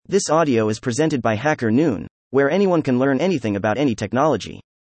This audio is presented by Hacker Noon, where anyone can learn anything about any technology.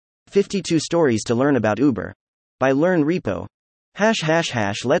 52 stories to learn about Uber. By Learn Repo.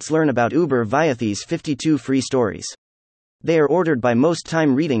 ### Let's learn about Uber via these 52 free stories. They are ordered by most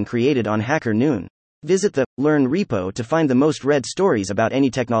time reading created on Hacker Noon. Visit the Learn Repo to find the most read stories about any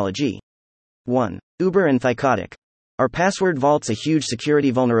technology. 1. Uber and Thycotic. Are password vaults a huge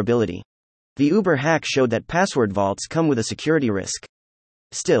security vulnerability? The Uber hack showed that password vaults come with a security risk.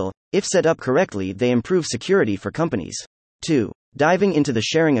 Still, if set up correctly, they improve security for companies. 2. Diving into the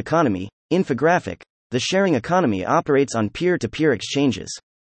sharing economy. Infographic. The sharing economy operates on peer-to-peer exchanges.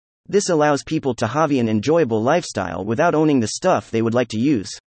 This allows people to have an enjoyable lifestyle without owning the stuff they would like to use.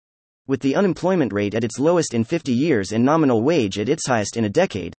 With the unemployment rate at its lowest in 50 years and nominal wage at its highest in a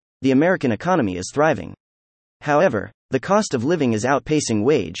decade, the American economy is thriving. However, the cost of living is outpacing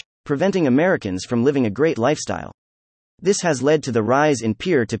wage, preventing Americans from living a great lifestyle. This has led to the rise in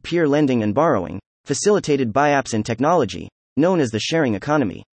peer-to-peer lending and borrowing, facilitated by apps and technology, known as the sharing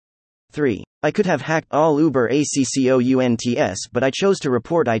economy. 3. I could have hacked all Uber accounts, but I chose to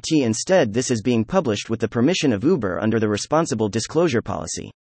report it instead. This is being published with the permission of Uber under the responsible disclosure policy.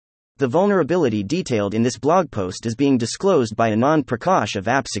 The vulnerability detailed in this blog post is being disclosed by Anand Prakash of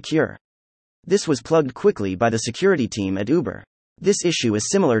AppSecure. This was plugged quickly by the security team at Uber. This issue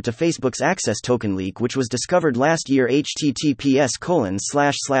is similar to Facebook's access token leak, which was discovered last year.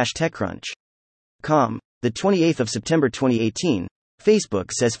 https://techcrunch.com. The 28th of September 2018.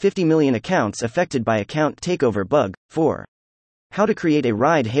 Facebook says 50 million accounts affected by account takeover bug. 4. How to create a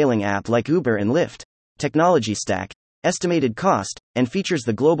ride-hailing app like Uber and Lyft. Technology stack, estimated cost, and features.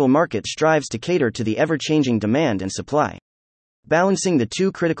 The global market strives to cater to the ever-changing demand and supply. Balancing the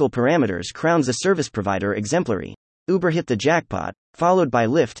two critical parameters crowns a service provider exemplary. Uber hit the jackpot, followed by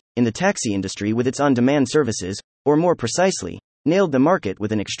Lyft, in the taxi industry with its on-demand services, or more precisely, nailed the market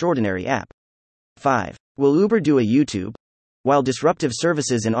with an extraordinary app. 5. Will Uber do a YouTube? While disruptive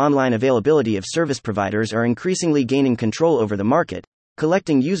services and online availability of service providers are increasingly gaining control over the market,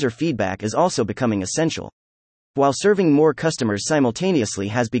 collecting user feedback is also becoming essential. While serving more customers simultaneously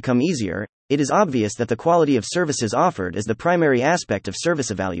has become easier, it is obvious that the quality of services offered is the primary aspect of service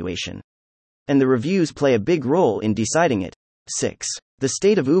evaluation. And the reviews play a big role in deciding it. 6. The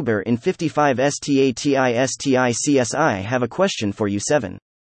state of Uber in 55 STATISTICSI. Have a question for you. 7.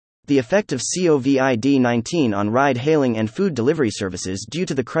 The effect of COVID-19 on ride-hailing and food delivery services. Due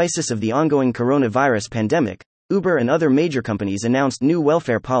to the crisis of the ongoing coronavirus pandemic, Uber and other major companies announced new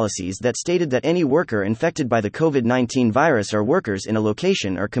welfare policies that stated that any worker infected by the COVID-19 virus or workers in a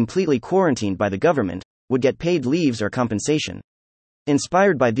location or completely quarantined by the government would get paid leaves or compensation.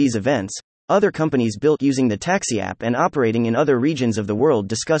 Inspired by these events, other companies built using the taxi app and operating in other regions of the world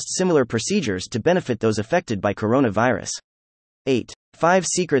discussed similar procedures to benefit those affected by coronavirus. 8. 5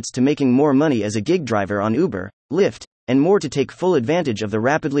 secrets to making more money as a gig driver on Uber, Lyft, and more. To take full advantage of the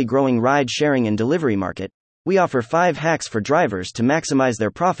rapidly growing ride-sharing and delivery market, we offer 5 hacks for drivers to maximize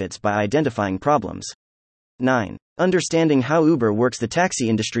their profits by identifying problems. 9. Understanding how Uber works. The taxi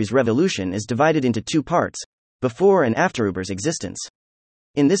industry's revolution is divided into 2 parts, before and after Uber's existence.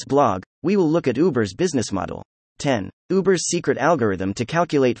 In this blog, we will look at Uber's business model. 10. Uber's secret algorithm to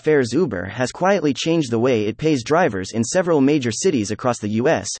calculate fares. Uber has quietly changed the way it pays drivers in several major cities across the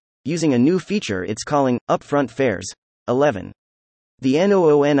US, using a new feature it's calling upfront fares. 11. The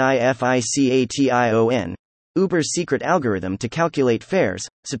NOONIFICATION. Uber's secret algorithm to calculate fares,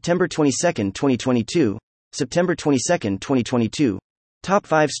 September 22, 2022. September 22, 2022. Top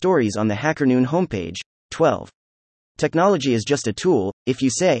 5 stories on the Hacker Noon homepage. 12. Technology is just a tool. If you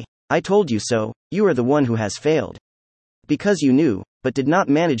say, I told you so, you are the one who has failed. Because you knew, but did not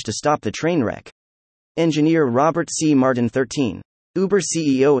manage to stop the train wreck. Engineer Robert C. Martin. 13. Uber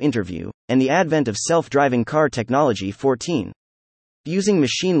CEO interview, and the advent of self-driving car technology. 14. Using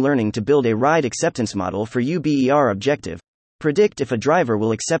machine learning to build a ride acceptance model for Uber. Objective. Predict if a driver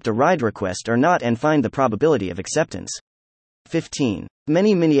will accept a ride request or not and find the probability of acceptance. 15.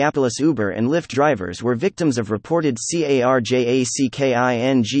 Many Minneapolis Uber and Lyft drivers were victims of reported carjackinglast.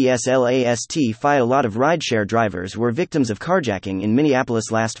 A lot of rideshare drivers were victims of carjacking in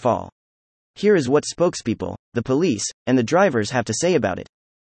Minneapolis last fall. Here is what spokespeople, the police, and the drivers have to say about it.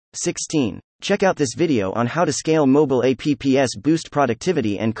 16. Check out this video on how to scale mobile apps, boost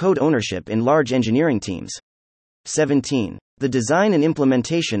productivity and code ownership in large engineering teams. 17. The design and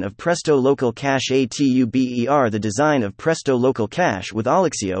implementation of Presto Local Cache. The design of Presto Local Cache with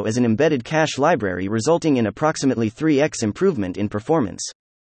Alexio as an embedded cache library, resulting in approximately 3x improvement in performance.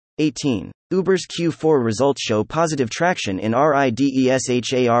 18. Uber's Q4 results show positive traction in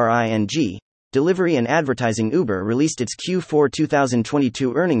RIDESHARING, delivery and advertising. Uber released its Q4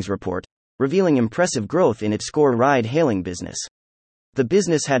 2022 earnings report, revealing impressive growth in its core ride-hailing business. The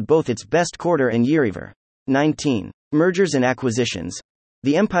business had both its best quarter and year ever. 19. Mergers and acquisitions.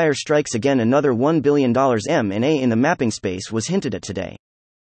 The empire strikes again. Another $1 billion M&A in the mapping space was hinted at today.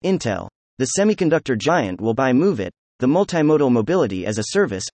 Intel, the semiconductor giant, will buy MOVEit, the multimodal mobility as a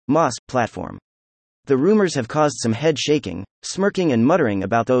service (MaaS) platform. The rumors have caused some head shaking, smirking and muttering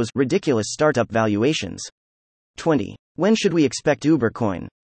about those ridiculous startup valuations. 20. When should we expect UberCoin?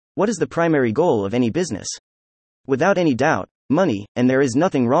 What is the primary goal of any business? Without any doubt, money, and there is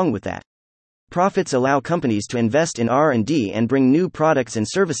nothing wrong with that. Profits allow companies to invest in R&D and bring new products and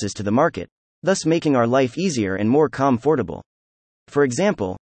services to the market, thus making our life easier and more comfortable. For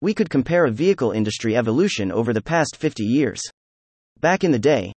example, we could compare a vehicle industry evolution over the past 50 years. Back in the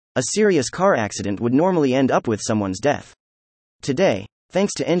day, a serious car accident would normally end up with someone's death. Today,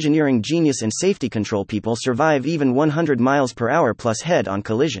 thanks to engineering genius and safety control, people survive even 100 miles per hour plus head-on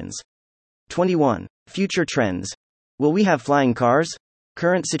collisions. 21. Future trends. Will we have flying cars?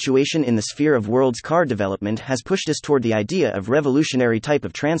 Current situation in the sphere of world's car development has pushed us toward the idea of revolutionary type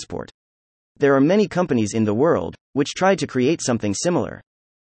of transport. There are many companies in the world which tried to create something similar.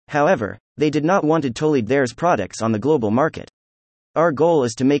 However, they did not want to lead theirs products on the global market. Our goal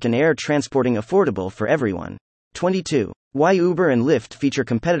is to make an air transporting affordable for everyone. 22. Why Uber and Lyft feature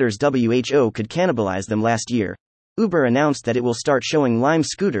competitors? WHO could cannibalize them. Last year, Uber announced that it will start showing Lime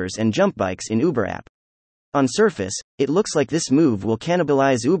scooters and jump bikes in Uber app. On surface, it looks like this move will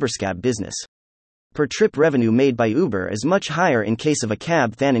cannibalize Uber's cab business. Per trip revenue made by Uber is much higher in case of a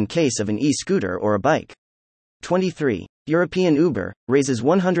cab than in case of an e-scooter or a bike. 23. European Uber raises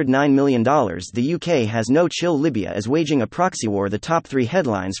 $109 million. The UK has no chill. Libya is waging a proxy war. The top 3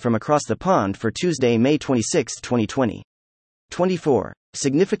 headlines from across the pond for Tuesday, May 26, 2020. 24.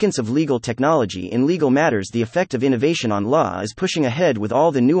 Significance of legal technology in legal matters. The effect of innovation on law is pushing ahead with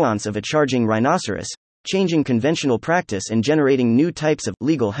all the nuance of a charging rhinoceros, changing conventional practice and generating new types of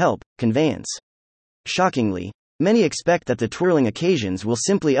legal help, conveyance. Shockingly, many expect that the twirling occasions will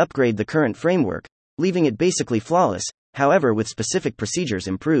simply upgrade the current framework, leaving it basically flawless, however with specific procedures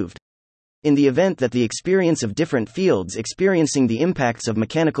improved. In the event that the experience of different fields experiencing the impacts of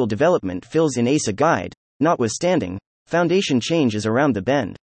mechanical development fills in ASA guide, notwithstanding, foundation change is around the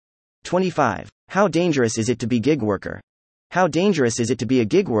bend. 25. How dangerous is it to be gig worker? How dangerous is it to be a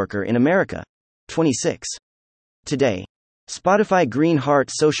gig worker in America? 26. Today, Spotify Green Heart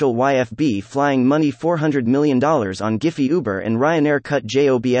Social YFB flying money $400 million on Giphy. Uber and Ryanair cut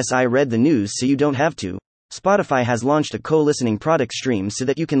jobs. I read the news so you don't have to. Spotify has launched a co-listening product stream so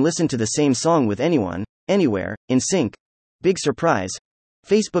that you can listen to the same song with anyone, anywhere, in sync. Big surprise.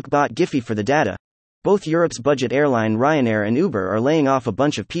 Facebook bought Giphy for the data. Both Europe's budget airline Ryanair and Uber are laying off a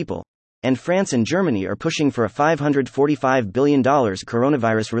bunch of people, and France and Germany are pushing for a $545 billion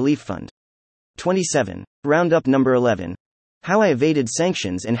coronavirus relief fund. 27. Roundup number 11. How I evaded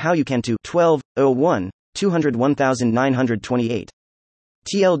sanctions and how you can too. 12/01, 201,928.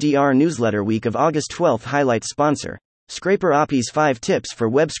 TLDR Newsletter Week of August 12. Highlight sponsor. Scraper Oppi's 5 tips for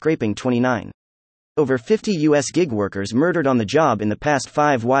web scraping. 29. Over 50 U.S. gig workers murdered on the job in the past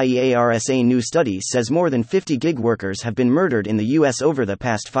 5 years. A new study says more than 50 gig workers have been murdered in the U.S. over the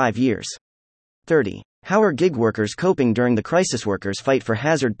past 5 years. 30. How are gig workers coping during the crisis? Workers fight for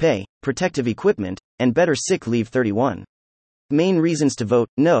hazard pay, protective equipment, and better sick leave. 31. Main reasons to vote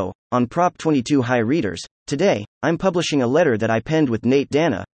no on Prop 22. Hi readers, today, I'm publishing a letter that I penned with Nate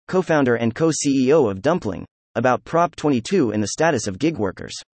Dana, co-founder and co-CEO of Dumpling, about Prop 22 and the status of gig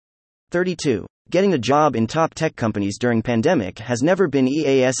workers. 32. Getting a job in top tech companies during pandemic has never been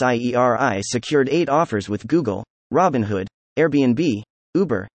easy. I secured 8 offers with Google, Robinhood, Airbnb,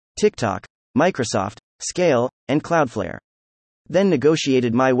 Uber, TikTok, Microsoft, Scale, and Cloudflare. Then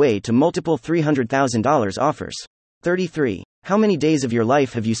negotiated my way to multiple $300,000 offers. 33. How many days of your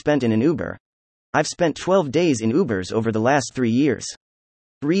life have you spent in an Uber? I've spent 12 days in Ubers over the last 3 years.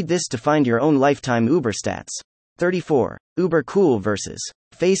 Read this to find your own lifetime Uber stats. 34. Uber cool versus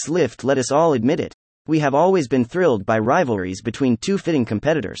facelift. Let us all admit it. We have always been thrilled by rivalries between two fitting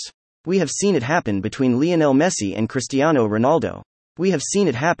competitors. We have seen it happen between Lionel Messi and Cristiano Ronaldo. We have seen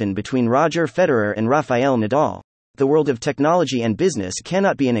it happen between Roger Federer and Rafael Nadal. The world of technology and business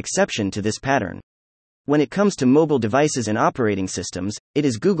cannot be an exception to this pattern. When it comes to mobile devices and operating systems, it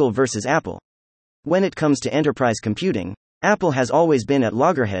is Google versus Apple. When it comes to enterprise computing, Apple has always been at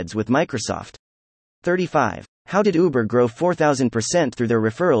loggerheads with Microsoft. 35. How did Uber grow 4,000% through their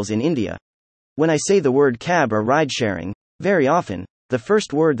referrals in India? When I say the word cab or ride sharing, very often, the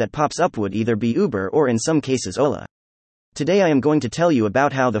first word that pops up would either be Uber or in some cases Ola. Today I am going to tell you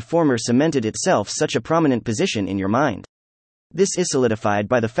about how the former cemented itself such a prominent position in your mind. This is solidified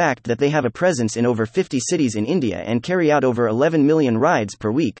by the fact that they have a presence in over 50 cities in India and carry out over 11 million rides per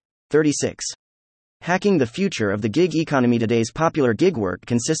week. 36. Hacking the future of the gig economy. Today's popular gig work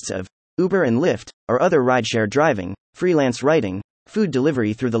consists of Uber and Lyft, or other rideshare driving, freelance writing, food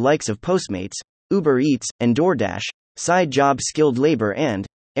delivery through the likes of Postmates, Uber Eats, and DoorDash, side job skilled labor and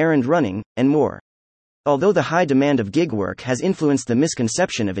errand running, and more. Although the high demand of gig work has influenced the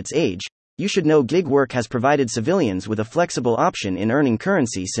misconception of its age, you should know gig work has provided civilians with a flexible option in earning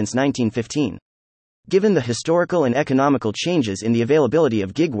currency since 1915. Given the historical and economical changes in the availability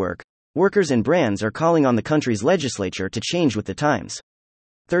of gig work, workers and brands are calling on the country's legislature to change with the times.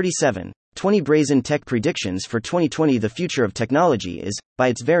 37. 20 brazen tech predictions for 2020. The future of technology is, by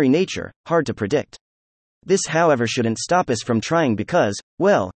its very nature, hard to predict. This, however, shouldn't stop us from trying because,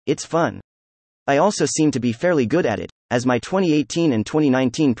 well, it's fun. I also seem to be fairly good at it, as my 2018 and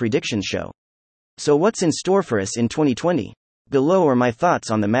 2019 predictions show. So what's in store for us in 2020? Below are my thoughts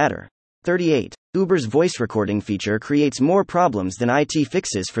on the matter. 38. Uber's voice recording feature creates more problems than IT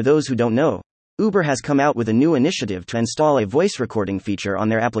fixes. For those who don't know, Uber has come out with a new initiative to install a voice recording feature on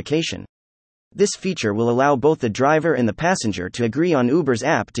their application. This feature will allow both the driver and the passenger to agree on Uber's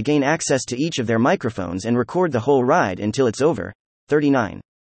app to gain access to each of their microphones and record the whole ride until it's over. 39.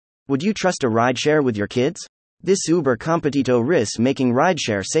 Would you trust a rideshare with your kids? This Uber competito risks making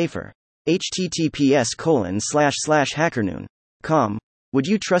rideshare safer. https://hackernoon.com. Would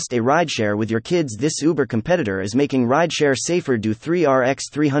you trust a rideshare with your kids? This Uber competitor is making rideshare safer due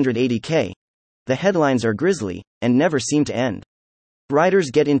 3RX380K. The headlines are grisly, and never seem to end. Riders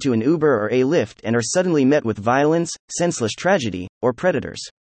get into an Uber or a Lyft and are suddenly met with violence, senseless tragedy, or predators.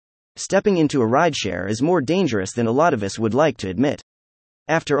 Stepping into a rideshare is more dangerous than a lot of us would like to admit.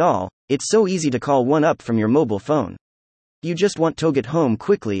 After all, it's so easy to call one up from your mobile phone. You just want to get home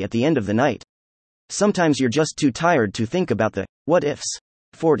quickly at the end of the night. Sometimes you're just too tired to think about the what ifs.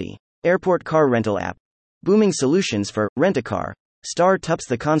 40. Airport car rental app. Booming solutions for rent-a-car. Startups.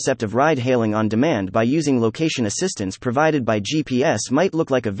 The concept of ride-hailing on demand by using location assistance provided by GPS might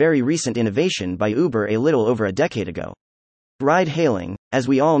look like a very recent innovation by Uber a little over a decade ago. Ride-hailing, as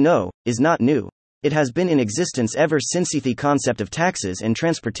we all know, is not new. It has been in existence ever since the concept of taxis and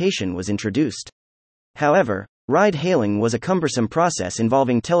transportation was introduced. However, ride-hailing was a cumbersome process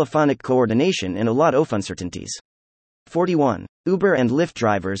involving telephonic coordination and a lot of uncertainties. 41. Uber and Lyft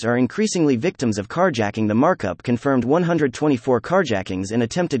drivers are increasingly victims of carjacking. The markup confirmed 124 carjackings and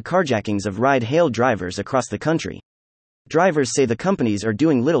attempted carjackings of ride-hail drivers across the country. Drivers say the companies are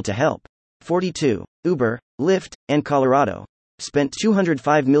doing little to help. 42. Uber, Lyft, and Colorado spent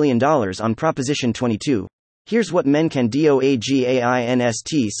 $205 million on Proposition 22. Here's what men can do. Against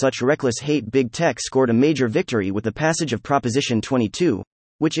such reckless hate. Big Tech scored a major victory with the passage of Proposition 22,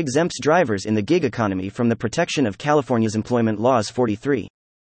 which exempts drivers in the gig economy from the protection of California's employment laws. 43.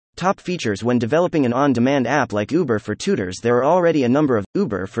 Top features. When developing an on-demand app like Uber for Tutors. There are already a number of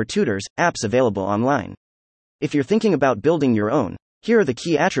Uber for Tutors apps available online. If you're thinking about building your own, here are the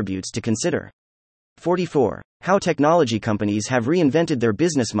key attributes to consider. 44. How technology companies have reinvented their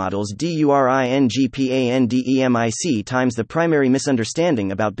business models. DURINGPANDEMIC times. The primary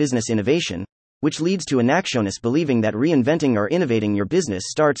misunderstanding about business innovation, which leads to anactionists believing that reinventing or innovating your business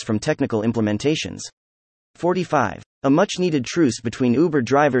starts from technical implementations. 45. A much-needed truce between Uber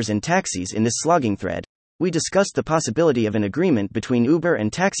drivers and taxis. In this slogging thread, we discussed the possibility of an agreement between Uber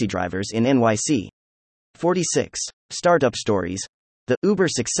and taxi drivers in NYC. 46. Startup stories. The Uber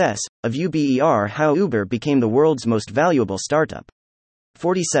success of Uber. How Uber became the world's most valuable startup.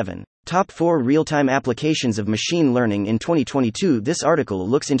 47. Top 4 real-time applications of machine learning in 2022. This article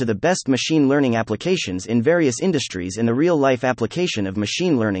looks into the best machine learning applications in various industries and the real-life application of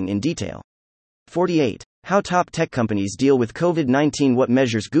machine learning in detail. 48. How top tech companies deal with COVID-19. What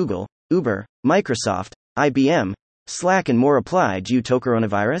measures Google, Uber, Microsoft, IBM, Slack and more apply due to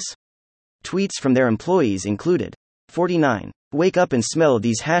coronavirus? Tweets from their employees included. 49. Wake up and smell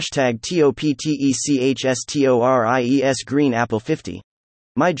these. #TOPTECHSTORIES Green Apple. 50.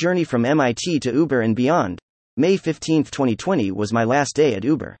 My journey from MIT to Uber and beyond. May 15, 2020 was my last day at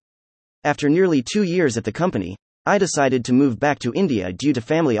Uber. After nearly 2 years at the company, I decided to move back to India due to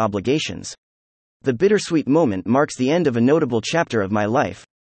family obligations. The bittersweet moment marks the end of a notable chapter of my life.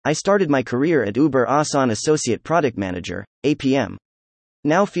 I started my career at Uber as an Associate Product Manager, APM.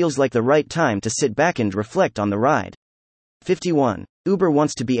 Now feels like the right time to sit back and reflect on the ride. 51. Uber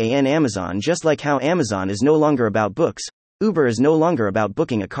wants to be an Amazon. Just like how Amazon is no longer about books, Uber is no longer about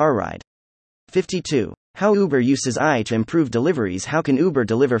booking a car ride. 52. How Uber uses AI to improve deliveries. How can Uber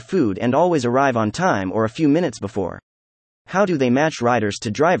deliver food and always arrive on time or a few minutes before? How do they match riders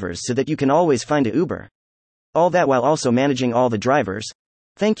to drivers so that you can always find a Uber? All that while also managing all the drivers?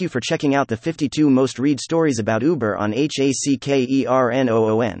 Thank you for checking out the 52 most read stories about Uber on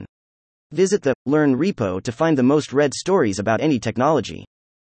HACKERNOON. Visit the Learn repo to find the most read stories about any technology.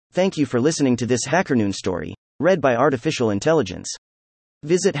 Thank you for listening to this HackerNoon story, read by artificial intelligence.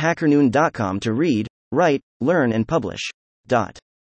 Visit hackernoon.com to read, write, learn and publish.